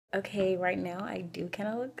Okay, right now I do kind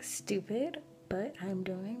of look stupid, but I'm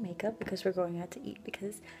doing makeup because we're going out to eat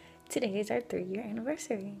because today is our 3-year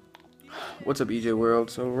anniversary. What's up, EJ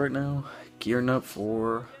World? So right now, gearing up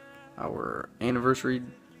for our anniversary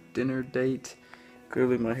dinner date.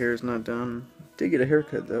 Clearly my hair is not done. Did get a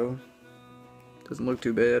haircut though. Doesn't look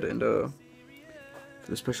too bad. And for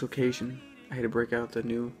the special occasion, I had to break out the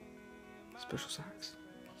new special socks.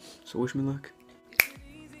 So wish me luck.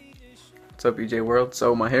 What's up, EJ World?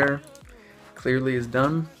 So my hair clearly is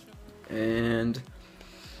done, and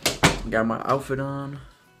got my outfit on.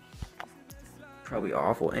 Probably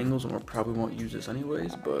awful angles, and I probably won't use this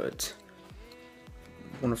anyways, but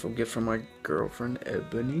wonderful gift from my girlfriend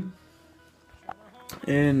Ebony.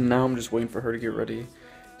 And now I'm just waiting for her to get ready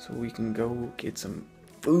so we can go get some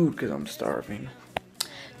food because I'm starving.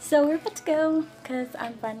 So we're about to go because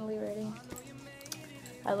I'm finally ready.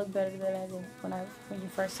 I look better than I did when you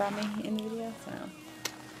first saw me in the video, so.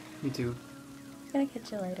 Me too. I'm gonna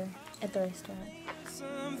catch you later at the restaurant.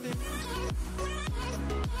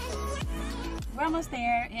 We're almost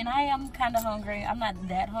there, and I am kind of hungry. I'm not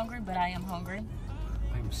that hungry, but I am hungry.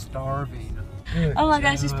 I'm starving. Oh my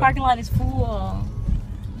gosh, this parking lot is full.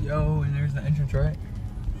 Yo, and there's the entrance, right?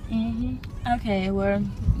 Okay, we're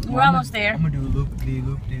almost there. I'm gonna do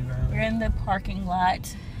loop-de-loop-de around. We're in the parking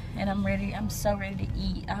lot, and I'm ready. I'm so ready to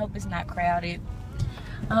eat. I hope it's not crowded.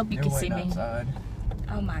 I hope you can see me. Outside.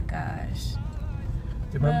 Oh my gosh.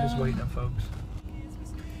 I'm just waiting on folks.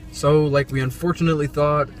 So, like we unfortunately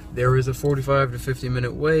thought, there is a 45 to 50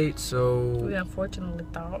 minute wait, so... We unfortunately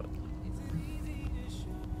thought.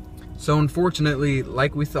 So, unfortunately,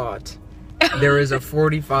 like we thought, there is a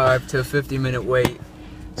 45 to 50 minute wait.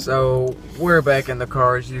 So, we're back in the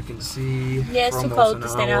car, as you can see. Yeah, it's too cold to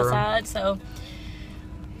stand outside, so...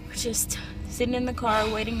 We're just sitting in the car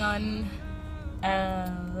waiting on...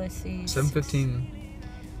 let's see... 7:15.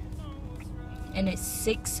 And it's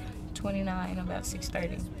 6:29, about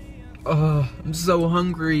 6:30. Oh, I'm so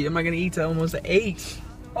hungry. Am I gonna eat till almost 8?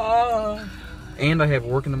 Oh. And I have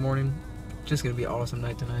work in the morning. Just gonna be an awesome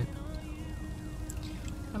night tonight.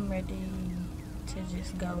 I'm ready to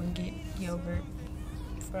just go and get yogurt,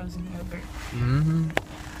 frozen yogurt.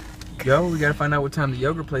 Yo, we gotta find out what time the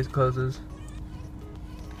yogurt place closes.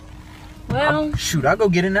 Well, shoot, I'll go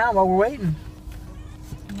get it now while we're waiting.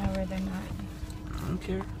 No, rather not. I don't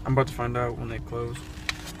care. I'm about to find out when they close.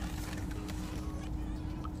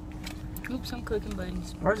 Oops, I'm clicking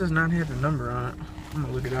buttons. Why does it not have the number on it? I'm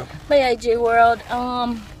gonna look it up. But yeah, J World.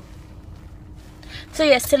 So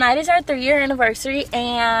yes, tonight is our 3-year anniversary,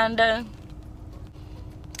 and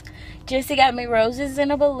Jesse got me roses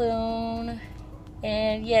and a balloon.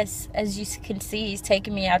 And yes, as you can see, he's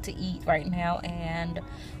taking me out to eat right now, and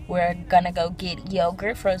we're gonna go get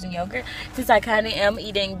yogurt, frozen yogurt. Since I kind of am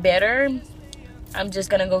eating better, I'm just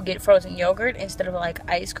gonna go get frozen yogurt instead of like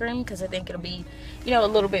ice cream, because I think it'll be, you know, a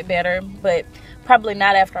little bit better, but probably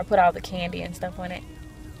not after I put all the candy and stuff on it.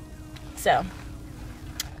 So.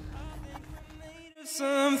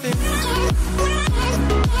 Something.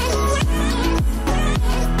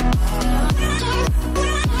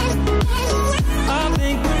 I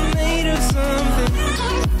think we're made of something.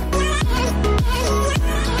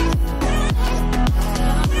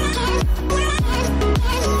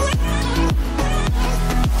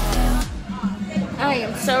 I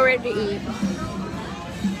am so ready to eat.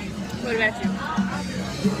 What about you?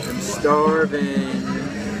 I'm starving.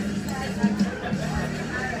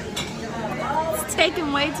 It's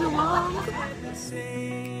taking way too long.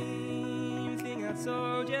 Same thing I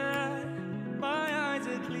told ya. My eyes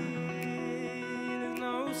are clear, there's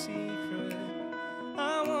no secret.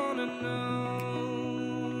 I wanna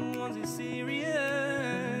know, was it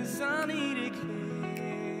serious? I need it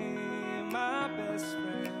clear, my best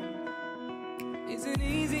friend. Isn't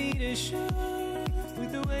easy to show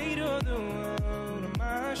with the weight of the world on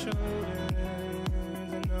my shoulders.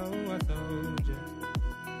 I know I told you,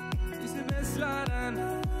 it's the best light I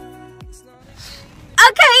know.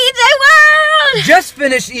 Okay, EJ World! Just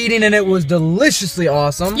finished eating and it was deliciously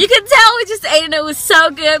awesome. You can tell we just ate and it was so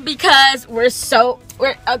good because we're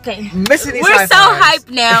okay. Missing these we're so hyped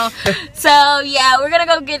now. So yeah, we're gonna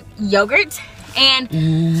go get yogurt and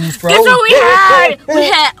guess what we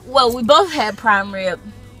had? We both had prime rib.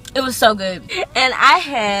 It was so good. And I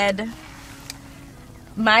had,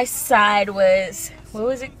 my side was, what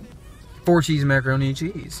was it? 4 cheese macaroni and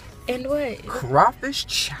cheese. And what? Crawfish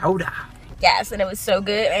chowder. Yes, and it was so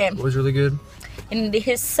good. And it was really good. And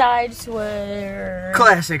his sides were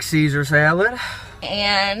classic Caesar salad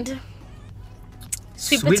and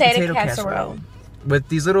sweet potato casserole with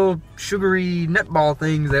these little sugary nutball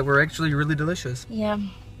things that were actually really delicious. Yeah.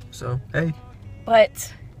 So, hey.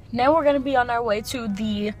 But Now we're gonna be on our way to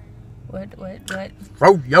the what?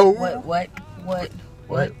 Froyo. What?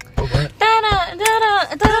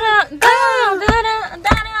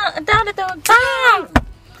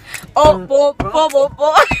 Oh,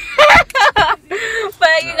 boy.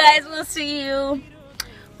 But you guys, will see you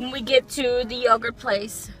when we get to the yogurt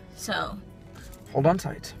place. So Hold on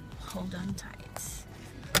tight. hold on tight.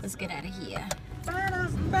 Let's get out of here.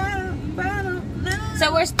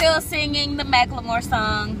 So we're still singing the Macklemore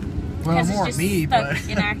song. Well, 'cause it's more just me, stuck but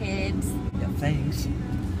in our heads. yeah, thanks.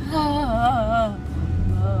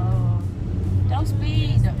 Don't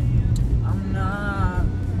speed. I'm not.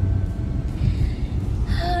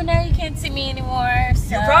 Oh, now you can't see me anymore.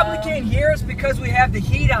 So. You probably can't hear us because we have the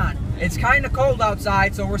heat on. It's kind of cold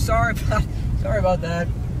outside, so we're sorry about that.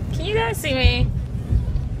 Can you guys see me?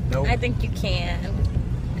 Nope, I think you can.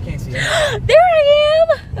 I can't see it. There I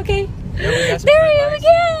am. Okay. Yeah, we got some There I street am lights.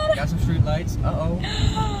 again. Got some street lights.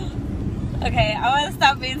 Uh-oh. Okay, I want to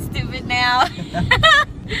stop being stupid now.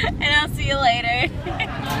 And I'll see you later.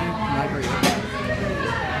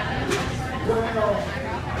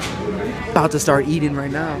 About to start eating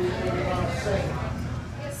right now.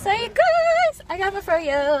 So you guys, I got my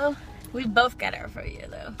froyo. We both got our froyo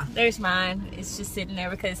though. There's mine. It's just sitting there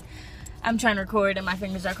because I'm trying to record and my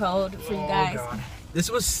fingers are cold for you guys. God. This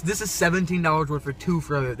is $17 worth for 2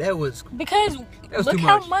 froyo. That was Because was look too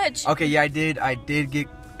how much. much. Okay, yeah, I did get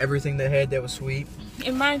everything they had that was sweet.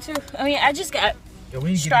 And mine too. I mean, I just got Yeah,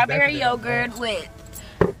 we need to get these strawberry back to them. yogurt with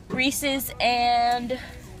Reese's and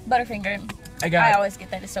Butterfinger. I I always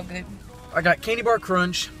get that. It's so good. got candy bar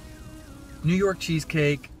crunch, New York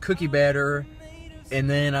cheesecake, cookie batter, and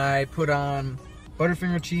then I put on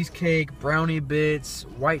Butterfinger cheesecake, brownie bits,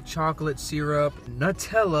 white chocolate syrup,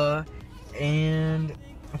 Nutella, and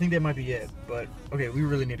I think that might be it. But okay, we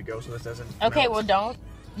really need to go, so this doesn't. Okay, melt. well, don't.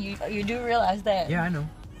 You do realize that. Yeah, I know.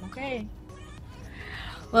 Okay.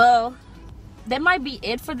 Well, that might be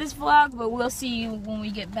it for this vlog, but we'll see you when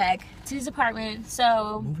we get back to his apartment.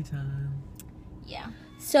 So, Movie time. yeah.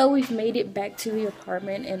 So we've made it back to the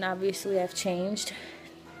apartment, and obviously I've changed.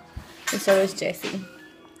 And so is Jesse.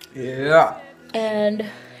 Yeah. And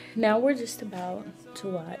now we're just about to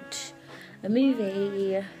watch a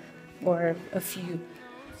movie, or a few.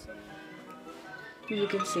 You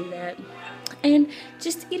can see that. And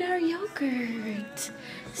just eat our yogurt.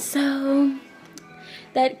 So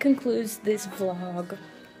that concludes this vlog.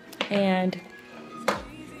 And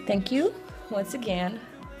thank you once again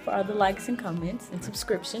for all the likes and comments and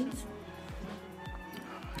subscriptions.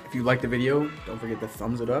 If you like the video, don't forget to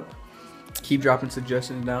thumbs it up. Keep dropping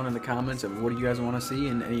suggestions down in the comments of what do you guys want to see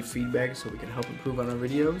and any feedback so we can help improve on our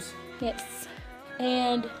videos. Yes.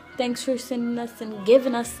 And thanks for sending us and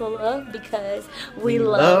giving us the love, because we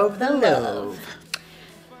love the love.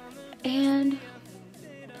 And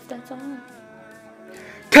that's all.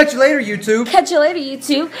 Catch you later, YouTube. Catch you later,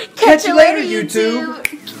 YouTube. Catch you later, YouTube.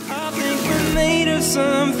 I think we're made of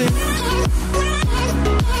something.